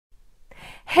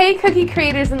Hey cookie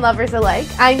creators and lovers alike,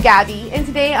 I'm Gabby, and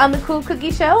today on the Cool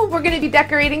Cookie Show, we're going to be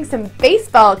decorating some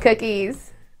baseball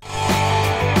cookies.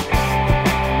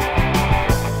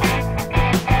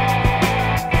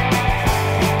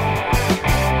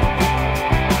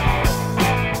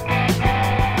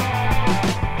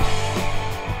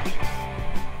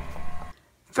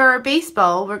 For our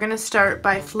baseball, we're going to start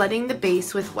by flooding the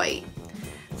base with white.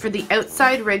 For the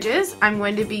outside ridges, I'm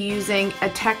going to be using a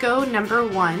Teco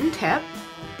 #1 tip.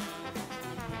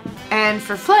 And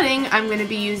for flooding, I'm going to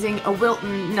be using a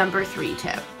Wilton #3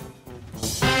 tip.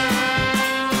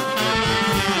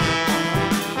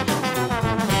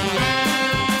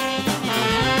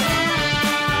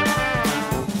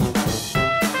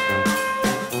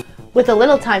 With a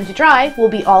little time to dry, we'll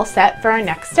be all set for our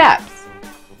next steps.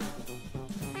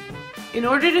 In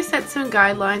order to set some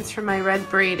guidelines for my red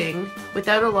braiding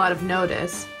without a lot of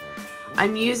notice,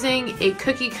 I'm using a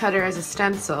cookie cutter as a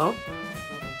stencil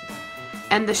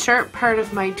and the sharp part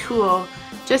of my tool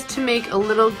just to make a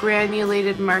little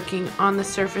granulated marking on the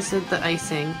surface of the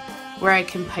icing where I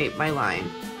can pipe my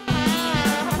line.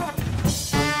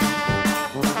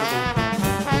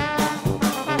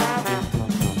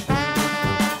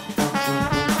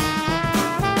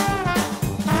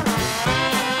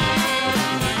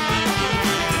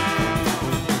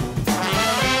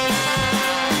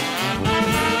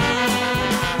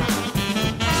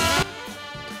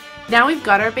 Now we've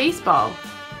got our baseball.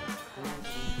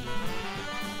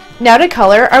 Now to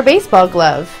color our baseball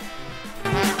glove.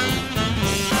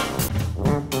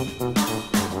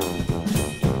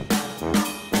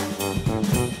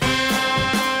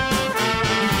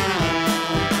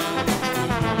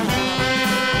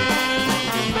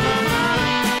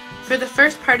 For the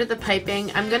first part of the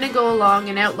piping, I'm going to go along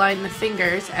and outline the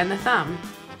fingers and the thumb.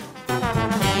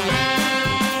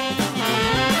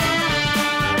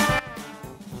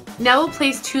 Now we'll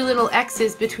place 2 little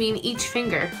X's between each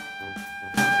finger.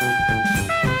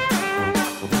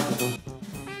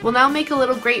 We'll now make a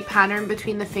little grate pattern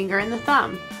between the finger and the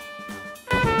thumb.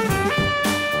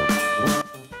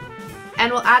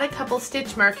 And we'll add a couple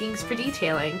stitch markings for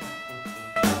detailing.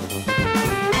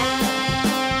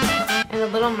 And a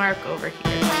little mark over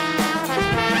here.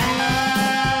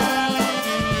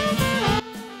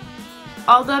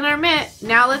 All done our mitt,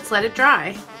 now let's let it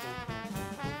dry.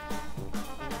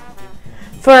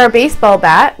 For our baseball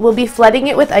bat, we'll be flooding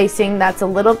it with icing that's a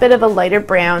little bit of a lighter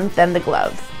brown than the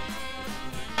glove.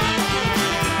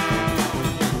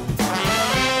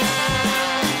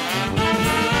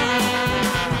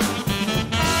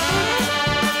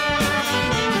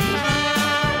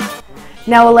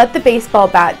 Now we'll let the baseball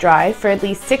bat dry for at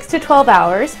least 6 to 12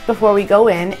 hours before we go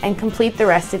in and complete the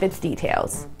rest of its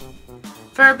details.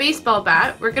 For our baseball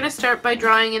bat, we're going to start by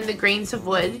drawing in the grains of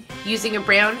wood using a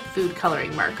brown food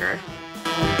coloring marker.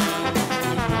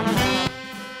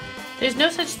 There's no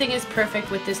such thing as perfect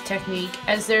with this technique,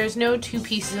 as there's no 2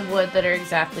 pieces of wood that are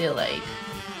exactly alike.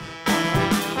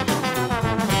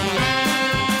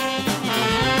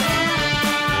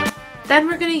 Then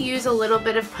we're going to use a little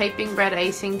bit of piping red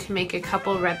icing to make a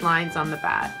couple red lines on the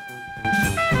bat.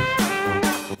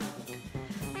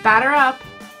 Batter up!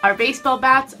 Our baseball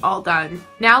bat's all done.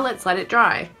 Now let's let it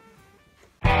dry.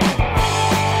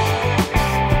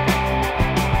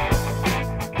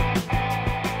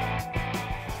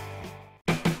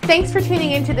 Thanks for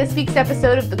tuning in to this week's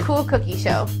episode of the Cool Cookie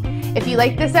Show. If you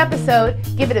liked this episode,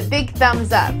 give it a big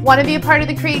thumbs up. Want to be a part of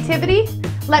the creativity?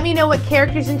 Let me know what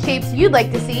characters and shapes you'd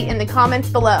like to see in the comments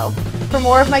below. For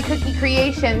more of my cookie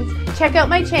creations, check out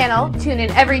my channel, tune in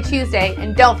every Tuesday,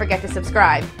 and don't forget to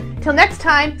subscribe. Till next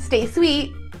time, stay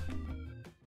sweet!